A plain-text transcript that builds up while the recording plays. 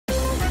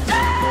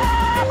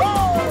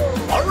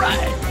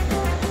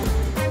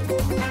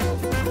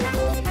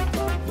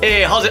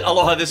Hey, how's it?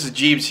 Aloha, this is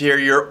Jeeves here,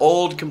 your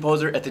old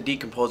composer at the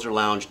Decomposer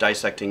Lounge,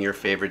 dissecting your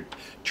favorite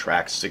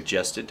tracks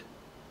suggested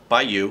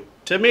by you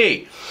to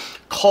me.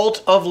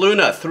 Cult of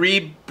Luna,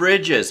 3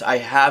 Bridges. I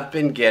have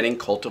been getting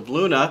Cult of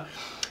Luna,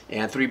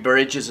 and 3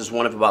 Bridges is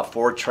one of about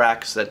 4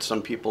 tracks that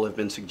some people have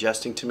been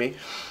suggesting to me.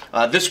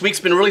 This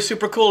week's been really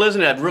super cool,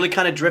 isn't it? I've really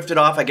kind of drifted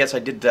off. I guess I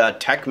did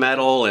tech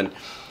metal and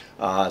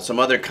some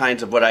other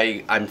kinds of what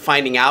I'm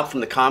finding out from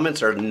the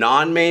comments are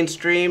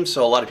non-mainstream.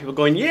 So a lot of people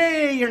going,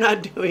 yay, you're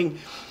not doing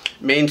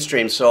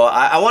mainstream. So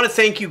I want to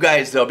thank you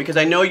guys though, because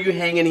I know you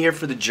hang in here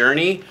for the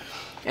journey,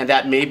 and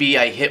that maybe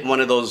I hit one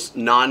of those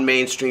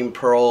non-mainstream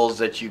pearls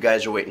that you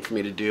guys are waiting for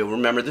me to do.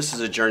 Remember, this is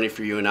a journey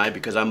for you and I,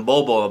 because I'm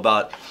bobo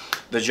about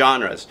the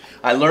genres.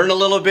 I learned a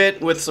little bit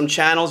with some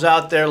channels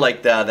out there,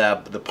 like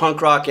the punk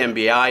rock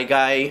NBA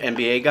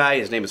guy.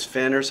 His name is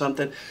Finn or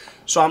something.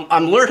 So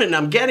I'm learning,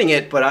 I'm getting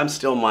it, but I'm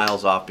still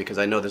miles off, because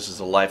I know this is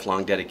a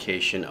lifelong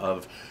dedication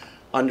of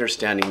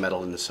understanding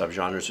metal in the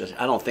subgenres.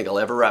 I don't think I'll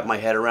ever wrap my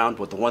head around,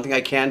 but the one thing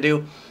I can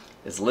do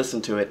is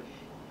listen to it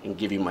and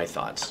give you my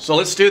thoughts. So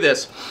let's do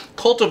this.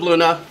 Cult of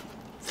Luna,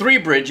 3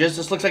 Bridges.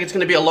 This looks like it's going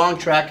to be a long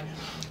track.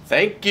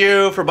 Thank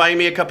you for buying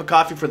me a cup of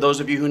coffee. For those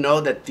of you who know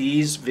that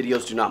these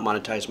videos do not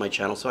monetize my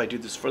channel, so I do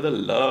this for the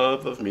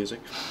love of music.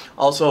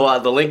 Also,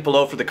 the link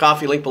below for the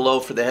coffee, link below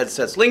for the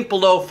headsets, link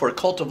below for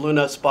Cult of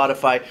Luna,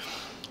 Spotify,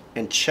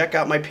 and check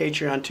out my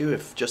Patreon too,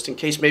 if just in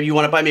case maybe you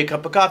want to buy me a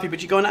cup of coffee,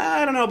 but you're going,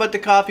 I don't know about the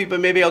coffee,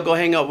 but maybe I'll go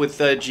hang out with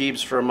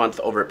Jeeves for a month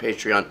over at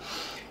Patreon.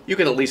 You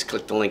can at least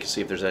click the link and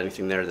see if there's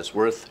anything there that's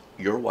worth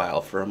your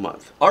while for a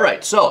month. All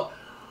right, so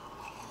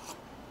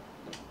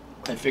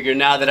I figure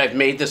now that I've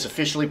made this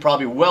officially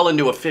probably well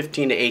into a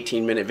 15 to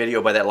 18 minute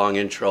video by that long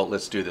intro,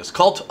 let's do this.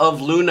 Cult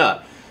of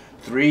Luna,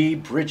 3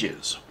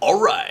 Bridges.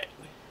 All right.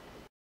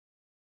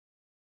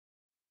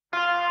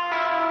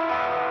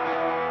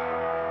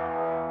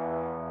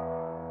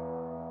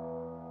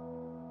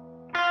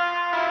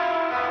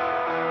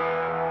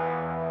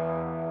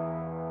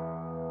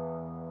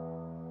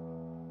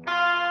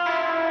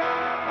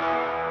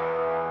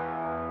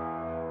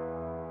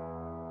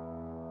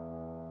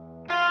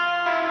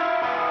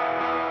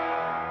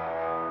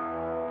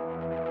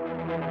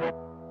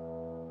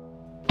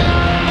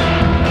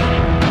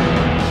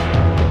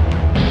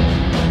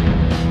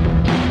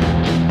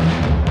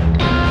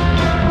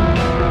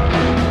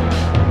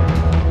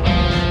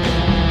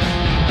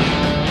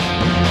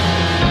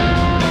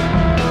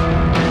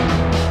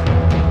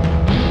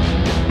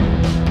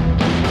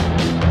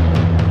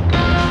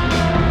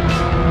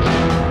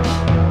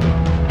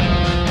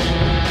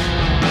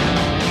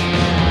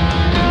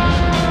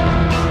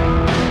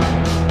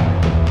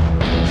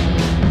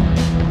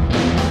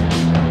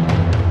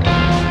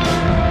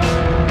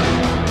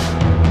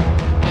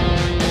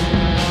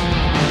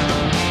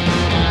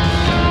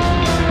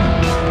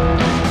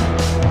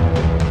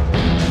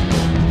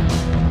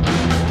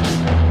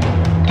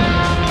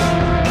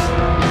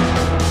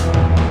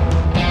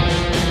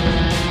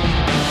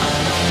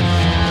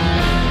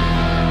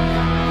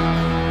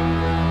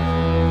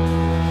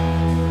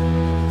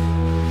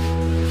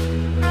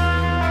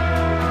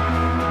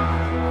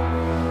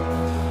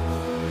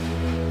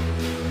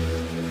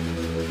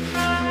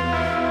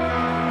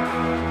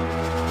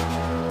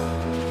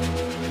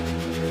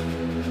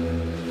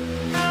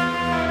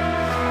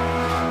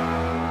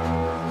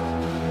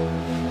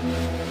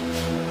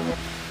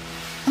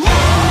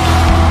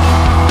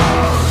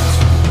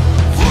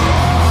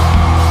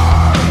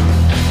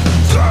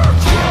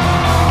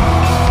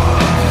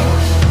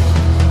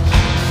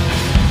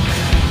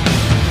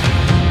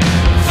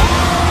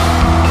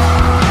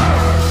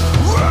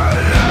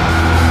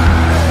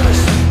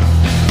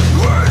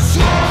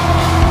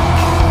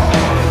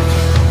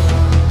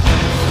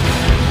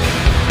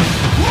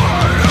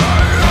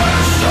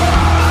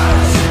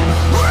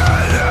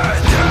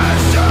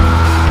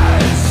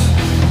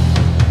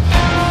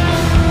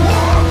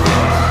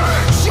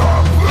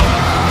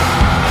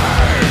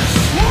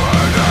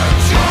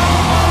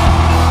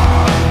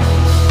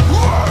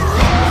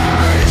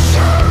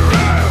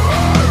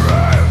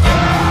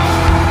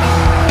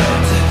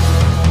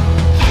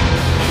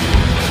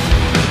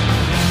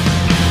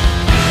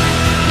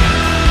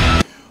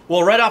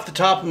 Well, right off the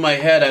top of my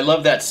head, I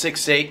love that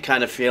 6/8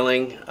 kind of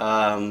feeling.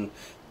 Da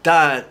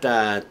da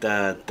da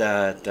da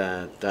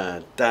da da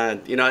da.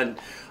 You know, and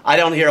I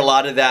don't hear a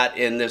lot of that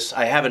in this.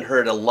 I haven't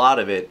heard a lot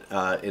of it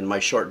in my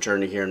short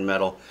journey here in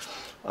metal,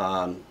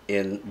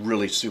 in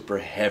really super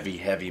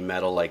heavy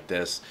metal like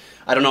this.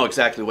 I don't know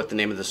exactly what the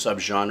name of the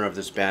subgenre of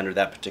this band or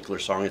that particular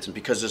song is, and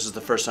because this is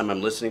the first time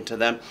I'm listening to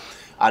them,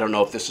 I don't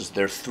know if this is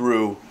their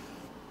through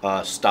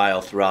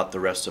style throughout the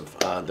rest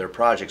of their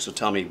project. So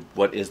tell me,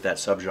 what is that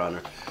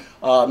subgenre?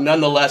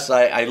 Nonetheless,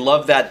 I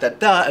love that da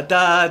da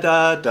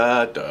da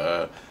da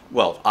da.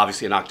 Well,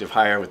 obviously an octave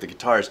higher with the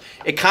guitars.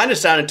 It kind of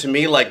sounded to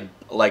me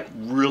like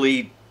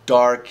really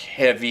dark,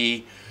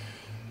 heavy,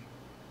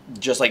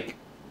 just like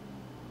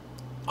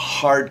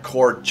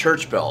hardcore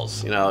church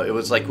bells. You know, it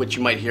was like what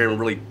you might hear in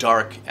really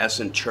dark,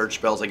 essence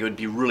church bells. Like, it would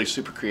be a really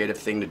super creative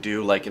thing to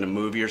do, like in a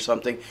movie or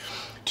something.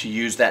 to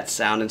use that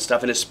sound and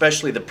stuff, and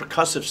especially the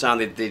percussive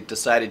sound that they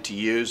decided to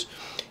use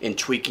in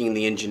tweaking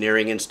the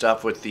engineering and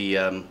stuff with the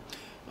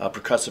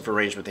percussive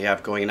arrangement they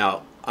have going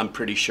out. I'm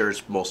pretty sure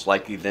it's most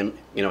likely them,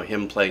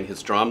 him playing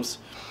his drums,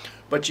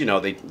 but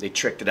they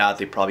tricked it out.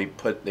 They probably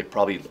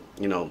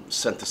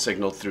sent the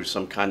signal through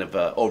some kind of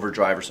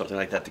overdrive or something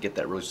like that to get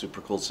that really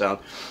super cool sound.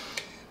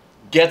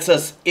 Gets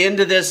us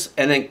into this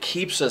and then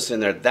keeps us in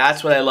there.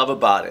 That's what I love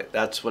about it.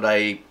 That's what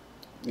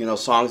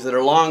songs that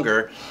are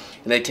longer,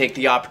 and they take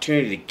the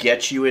opportunity to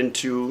get you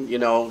into,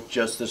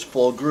 just this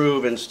full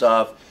groove and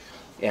stuff,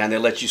 and they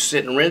let you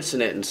sit and rinse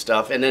in it and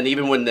stuff. And then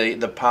even when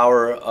the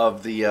power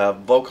of the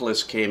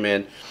vocalist came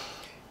in,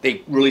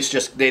 they really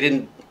they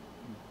didn't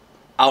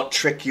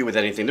out-trick you with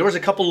anything. There was a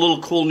couple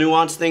little cool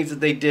nuanced things that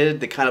they did.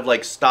 They kind of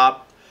like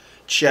stop,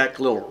 check,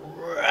 little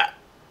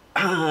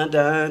and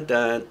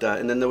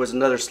then there was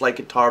another slight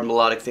guitar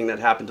melodic thing that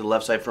happened to the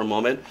left side for a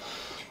moment.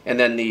 And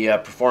then the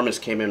performance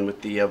came in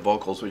with the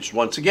vocals, which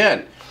once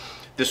again,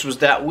 this was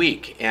that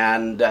week.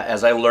 And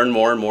as I learned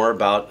more and more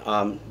about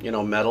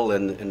metal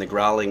and the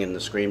growling and the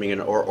screaming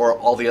or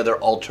all the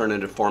other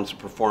alternative forms of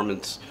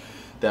performance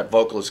that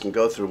vocalists can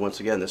go through, once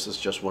again, this is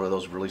just one of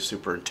those really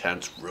super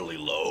intense, really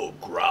low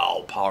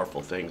growl,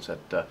 powerful things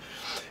that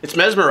it's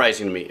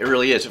mesmerizing to me. It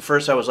really is. At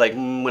first I was like,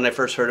 when I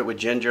first heard it with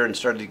Ginger and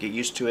started to get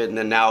used to it, and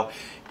then now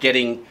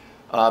getting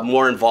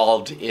more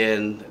involved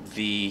in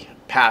the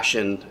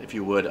passion, if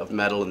you would, of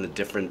metal and the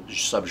different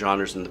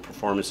subgenres and the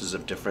performances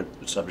of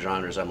different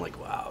subgenres, I'm like,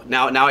 wow.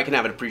 Now I can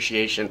have an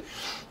appreciation,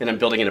 and I'm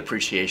building an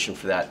appreciation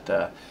for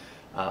that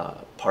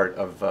part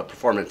of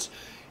performance.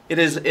 It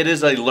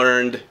is a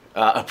learned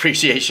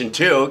appreciation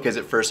too, because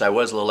at first I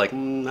was a little like, I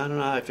don't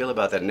know how I feel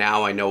about that.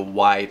 Now I know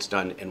why it's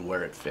done and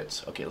where it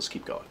fits. Okay, let's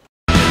keep going.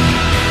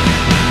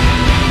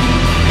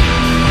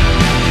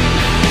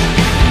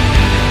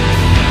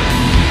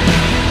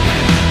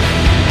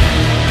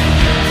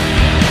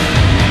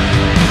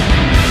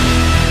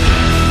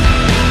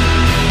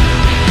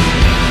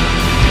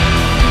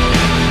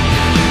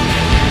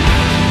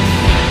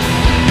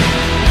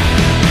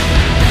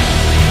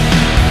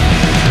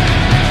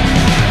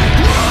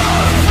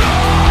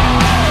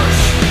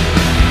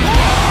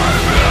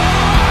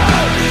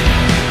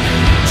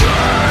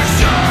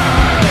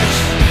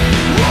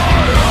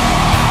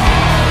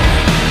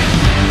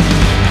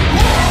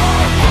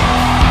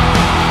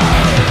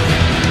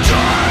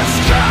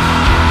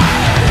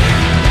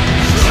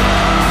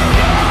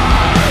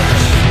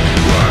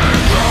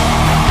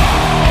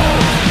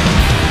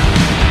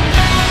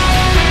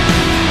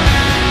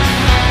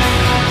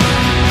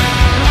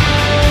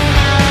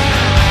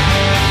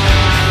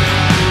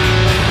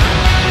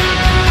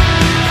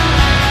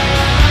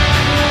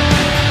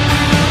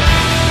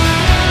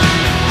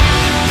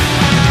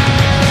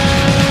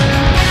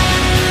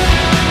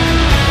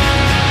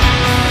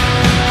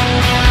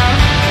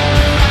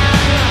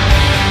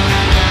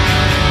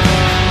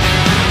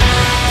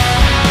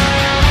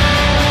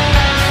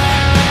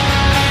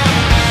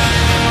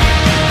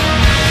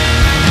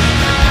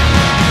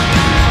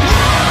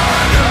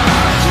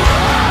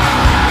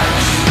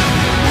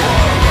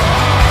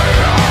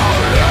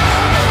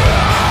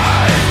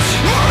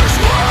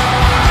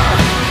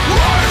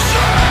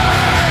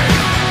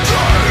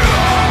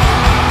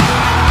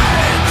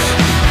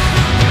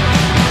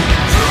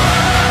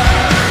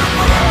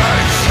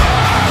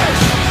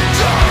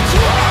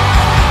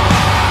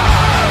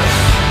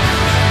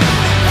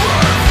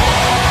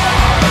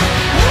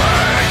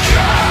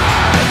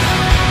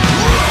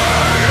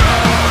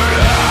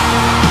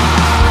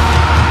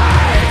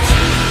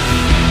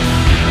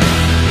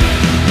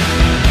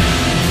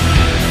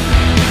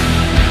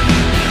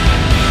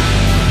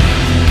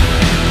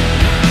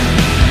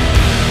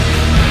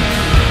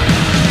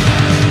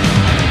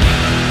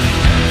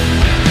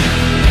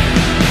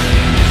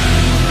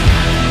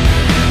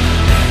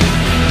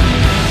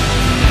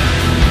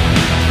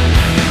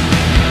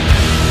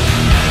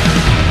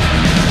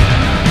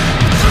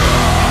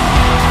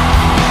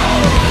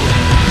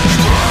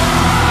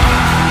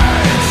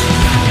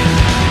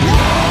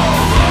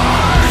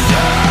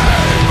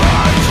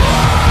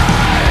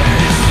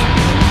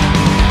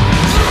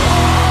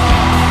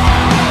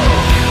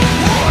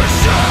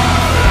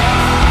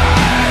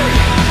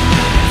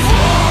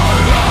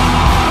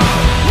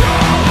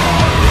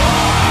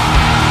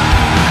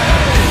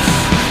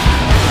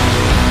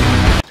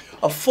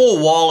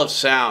 Full wall of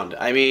sound.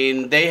 I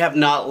mean, they have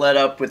not let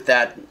up with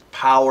that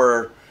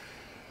power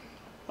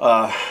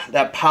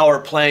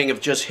playing of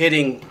just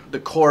hitting the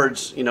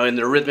chords, in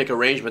the rhythmic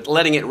arrangement,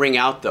 letting it ring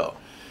out though.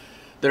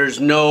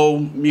 There's no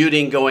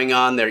muting going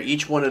on there.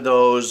 Each one of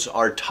those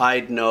are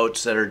tied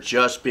notes that are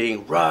just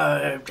being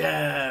the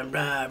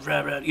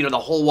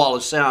whole wall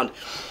of sound.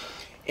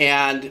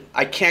 And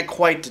I can't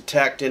quite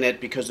detect in it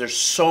because there's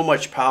so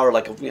much power.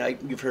 Like,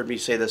 you've heard me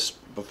say this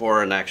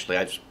before, and actually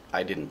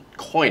I didn't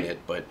coin it,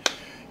 but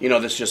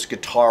this just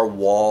guitar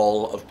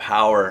wall of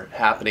power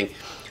happening.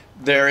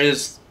 There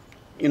is,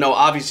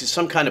 obviously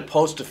some kind of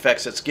post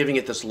effects that's giving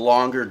it this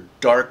longer,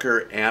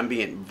 darker,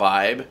 ambient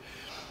vibe.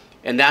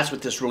 And that's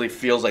what this really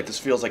feels like. This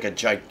feels like a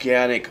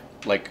gigantic,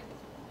 like,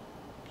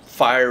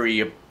 fiery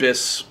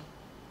abyss,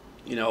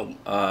 you know,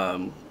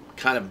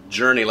 kind of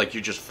journey, like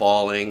you're just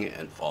falling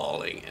and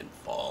falling and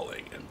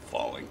falling and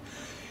falling.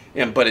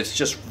 But it's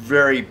just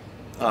very,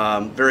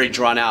 very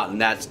drawn out,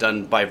 and that's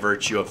done by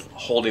virtue of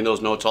holding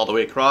those notes all the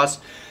way across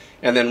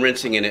and then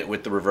rinsing in it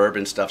with the reverb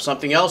and stuff.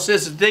 Something else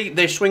is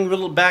they swing a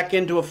little back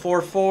into a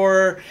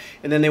 4/4,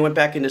 and then they went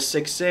back into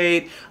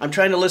 6/8. I'm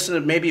trying to listen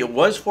to, maybe it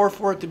was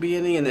 4/4 at the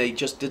beginning, and they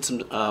just did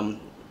some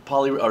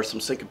poly or some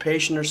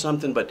syncopation or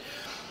something. But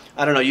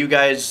I don't know. You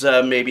guys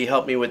maybe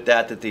help me with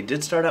that. That they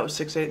did start out with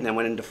 6/8 and then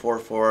went into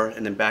 4/4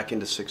 and then back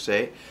into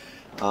 6/8.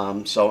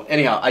 So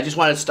anyhow, I just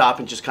wanted to stop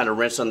and just kind of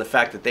rinse on the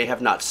fact that they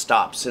have not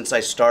stopped since I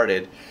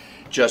started.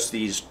 Just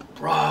these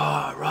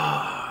rah,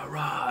 rah,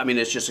 rah. I mean,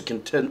 it's just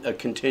a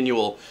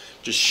continual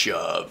just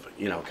shove,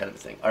 you know, kind of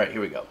thing. All right, here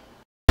we go.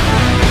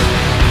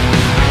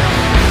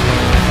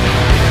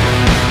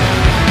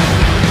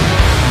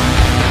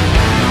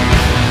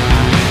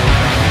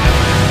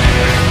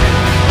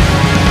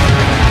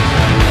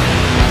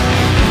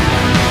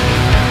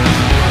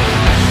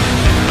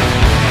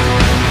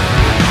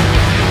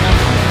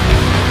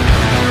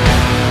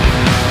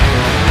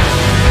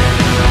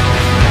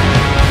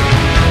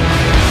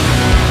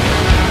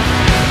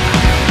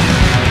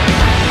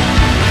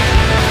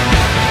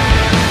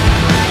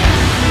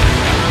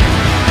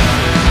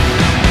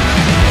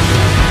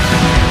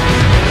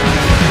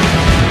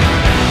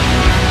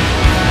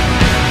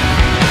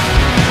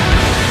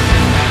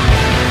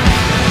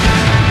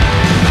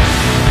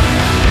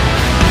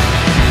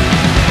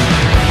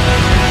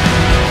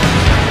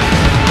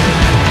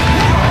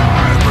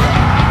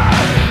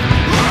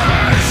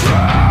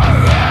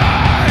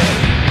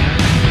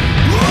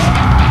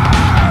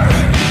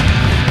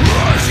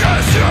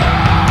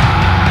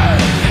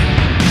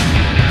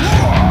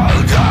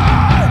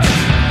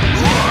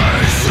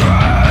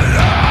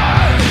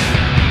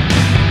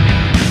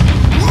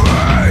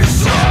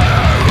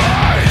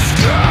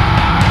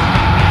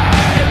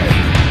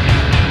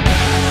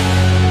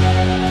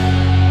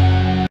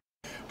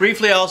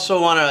 Briefly, I also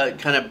want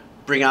to kind of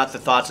bring out the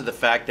thoughts of the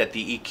fact that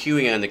the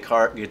EQing on the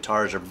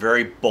guitars are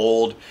very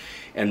bold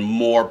and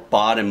more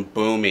bottom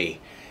boomy.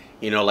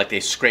 You know, like they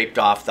scraped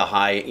off the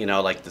high, you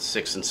know, like the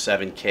 6 and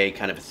 7K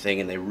kind of a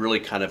thing, and they really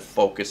kind of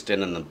focused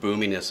in on the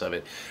boominess of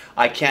it.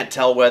 I can't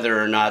tell whether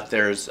or not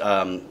there's,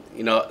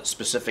 you know,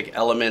 specific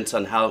elements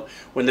on how,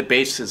 when the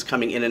bass is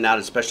coming in and out,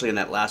 especially in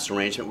that last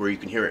arrangement where you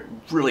can hear it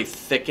really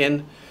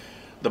thicken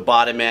the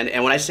bottom end.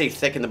 And when I say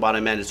thicken the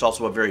bottom end, it's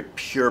also a very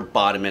pure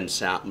bottom end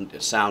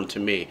sound to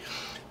me.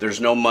 There's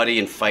no muddy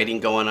and fighting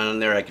going on in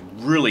there. I can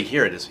really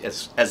hear it.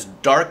 As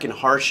dark and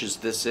harsh as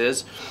this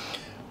is,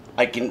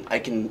 I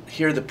can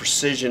hear the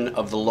precision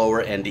of the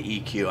lower end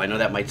EQ. I know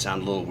that might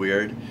sound a little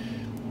weird,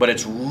 but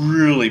it's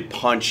really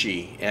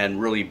punchy and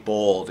really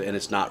bold, and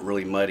it's not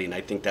really muddy. And I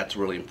think that's a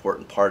really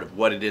important part of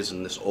what it is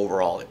in this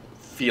overall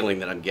feeling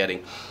that I'm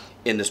getting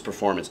in this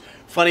performance.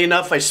 Funny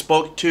enough, I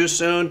spoke too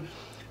soon.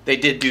 They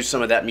did do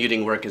some of that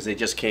muting work as they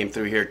just came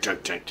through here.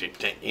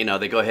 You know,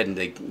 they go ahead and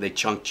they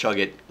chug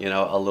it, you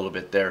know, a little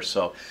bit there.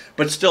 So,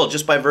 but still,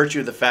 just by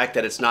virtue of the fact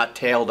that it's not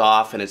tailed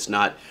off and it's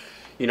not,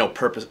 you know,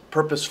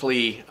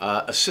 purposefully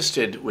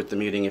assisted with the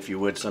muting, if you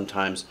would,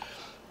 sometimes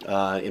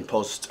in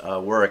post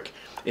work,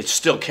 it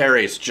still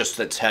carries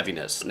just its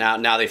heaviness.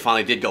 Now they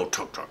finally did go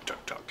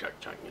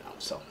you know.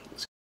 So.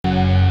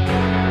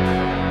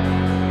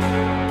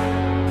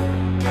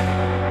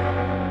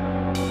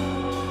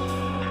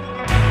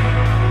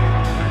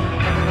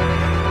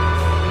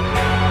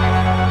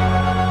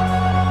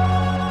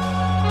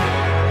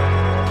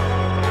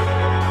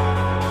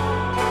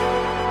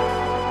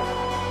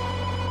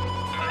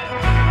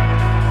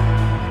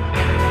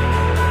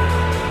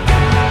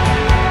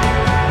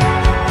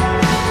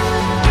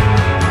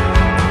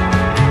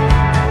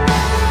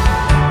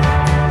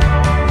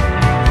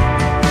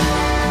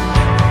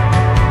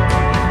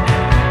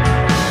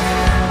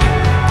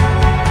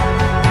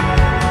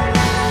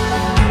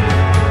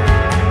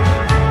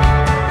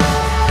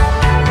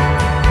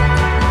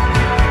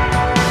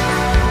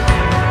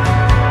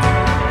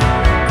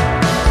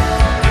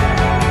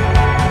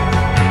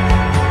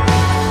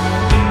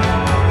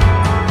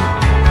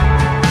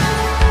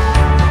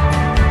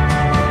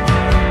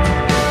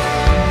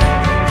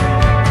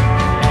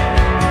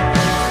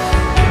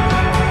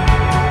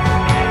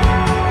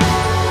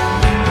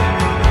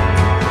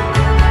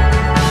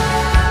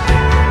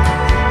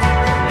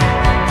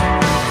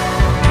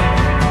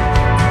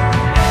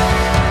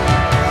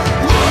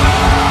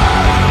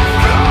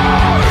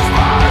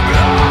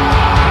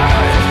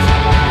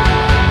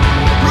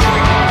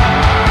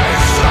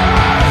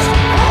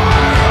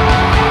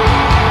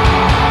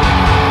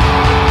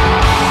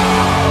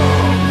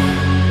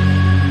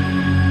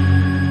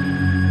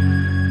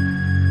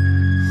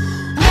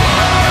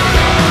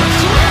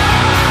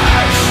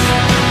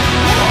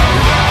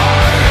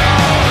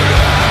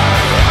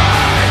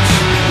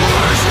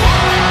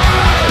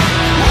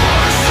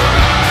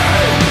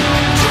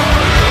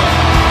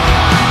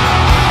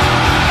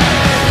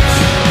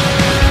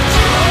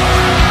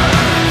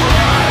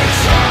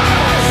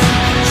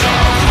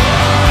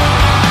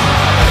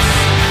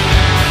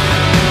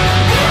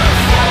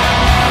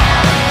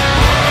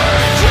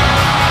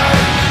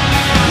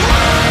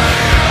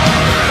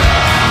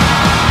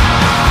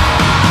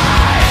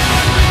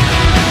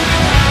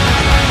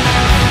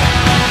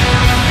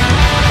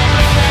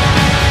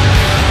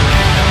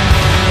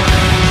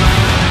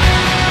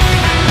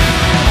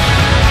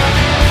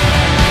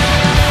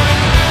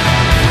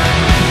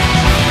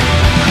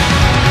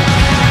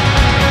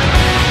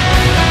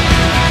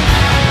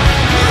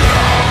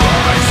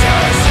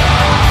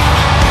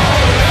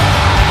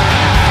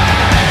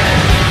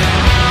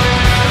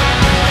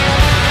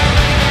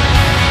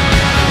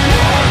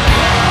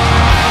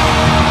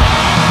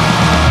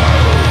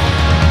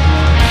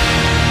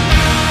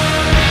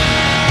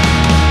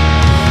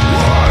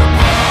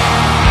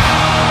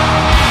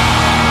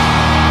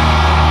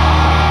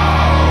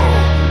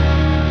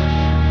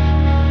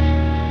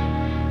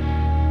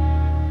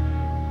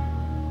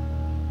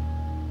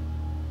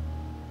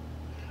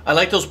 I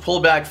like those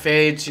pullback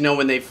fades, you know,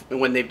 when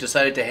they've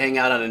decided to hang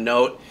out on a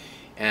note,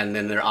 and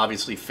then they're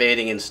obviously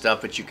fading and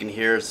stuff, but you can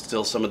hear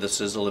still some of the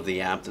sizzle of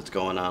the amp that's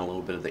going on, a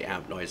little bit of the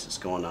amp noise that's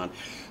going on.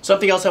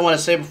 Something else I want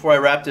to say before I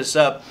wrap this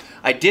up.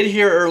 I did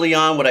hear early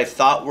on what I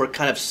thought were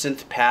kind of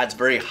synth pads,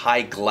 very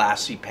high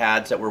glassy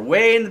pads that were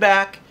way in the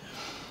back,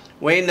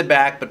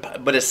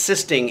 but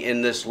assisting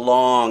in this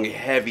long,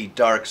 heavy,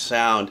 dark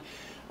sound.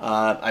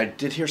 I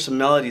did hear some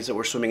melodies that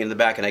were swimming in the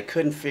back, and I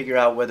couldn't figure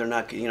out whether or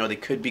not, you know, they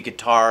could be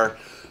guitar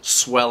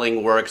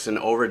swelling works and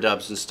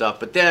overdubs and stuff.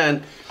 But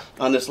then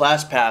on this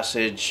last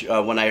passage,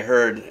 when I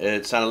heard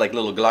it sounded like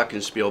little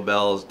glockenspiel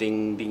bells,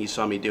 ding, ding, you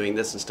saw me doing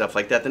this and stuff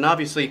like that, then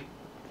obviously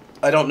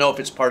I don't know if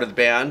it's part of the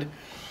band.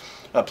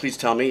 Please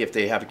tell me if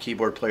they have a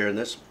keyboard player in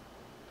this,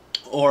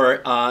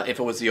 or if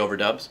it was the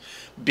overdubs,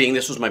 being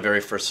this was my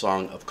very first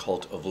song of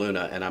Cult of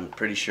Luna, and I'm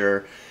pretty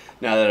sure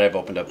now that I've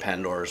opened up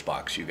Pandora's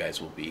box, you guys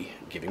will be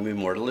giving me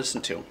more to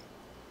listen to.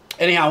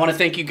 Anyhow, I want to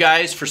thank you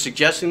guys for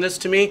suggesting this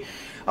to me.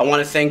 I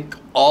want to thank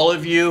all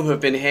of you who have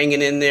been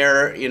hanging in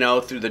there, you know,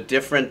 through the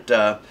different,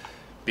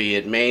 be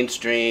it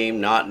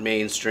mainstream, not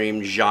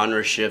mainstream,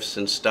 genre shifts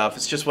and stuff.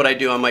 It's just what I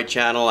do on my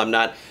channel. I'm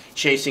not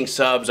chasing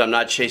subs. I'm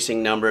not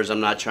chasing numbers. I'm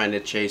not trying to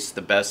chase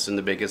the best and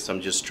the biggest.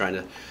 I'm just trying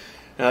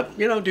to,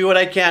 you know, do what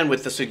I can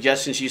with the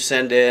suggestions you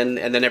send in.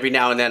 And then every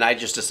now and then I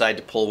just decide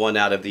to pull one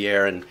out of the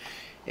air and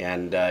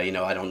you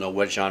know, I don't know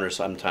what genres.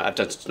 I've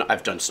done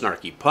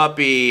Snarky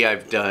Puppy.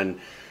 I've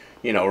done,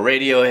 you know,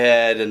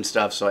 Radiohead and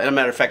stuff. So, as a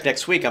matter of fact,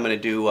 next week I'm going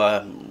to do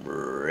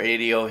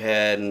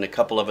Radiohead and a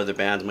couple of other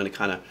bands. I'm going to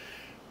kind of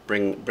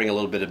bring a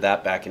little bit of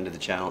that back into the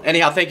channel.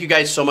 Anyhow, thank you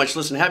guys so much.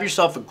 Listen, have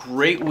yourself a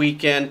great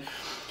weekend.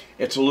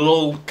 It's a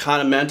little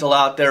kind of mental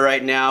out there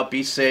right now.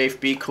 Be safe,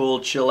 be cool,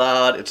 chill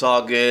out. It's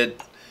all good.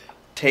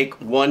 Take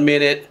 1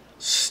 minute,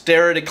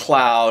 stare at a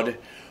cloud,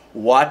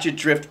 watch it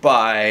drift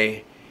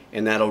by,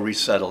 and that'll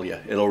resettle you.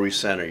 It'll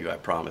recenter you, I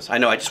promise. I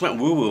know, I just went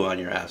woo-woo on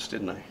your ass,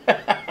 didn't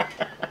I?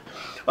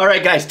 All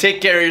right, guys,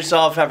 take care of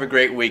yourself. Have a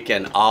great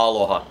weekend.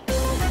 Aloha.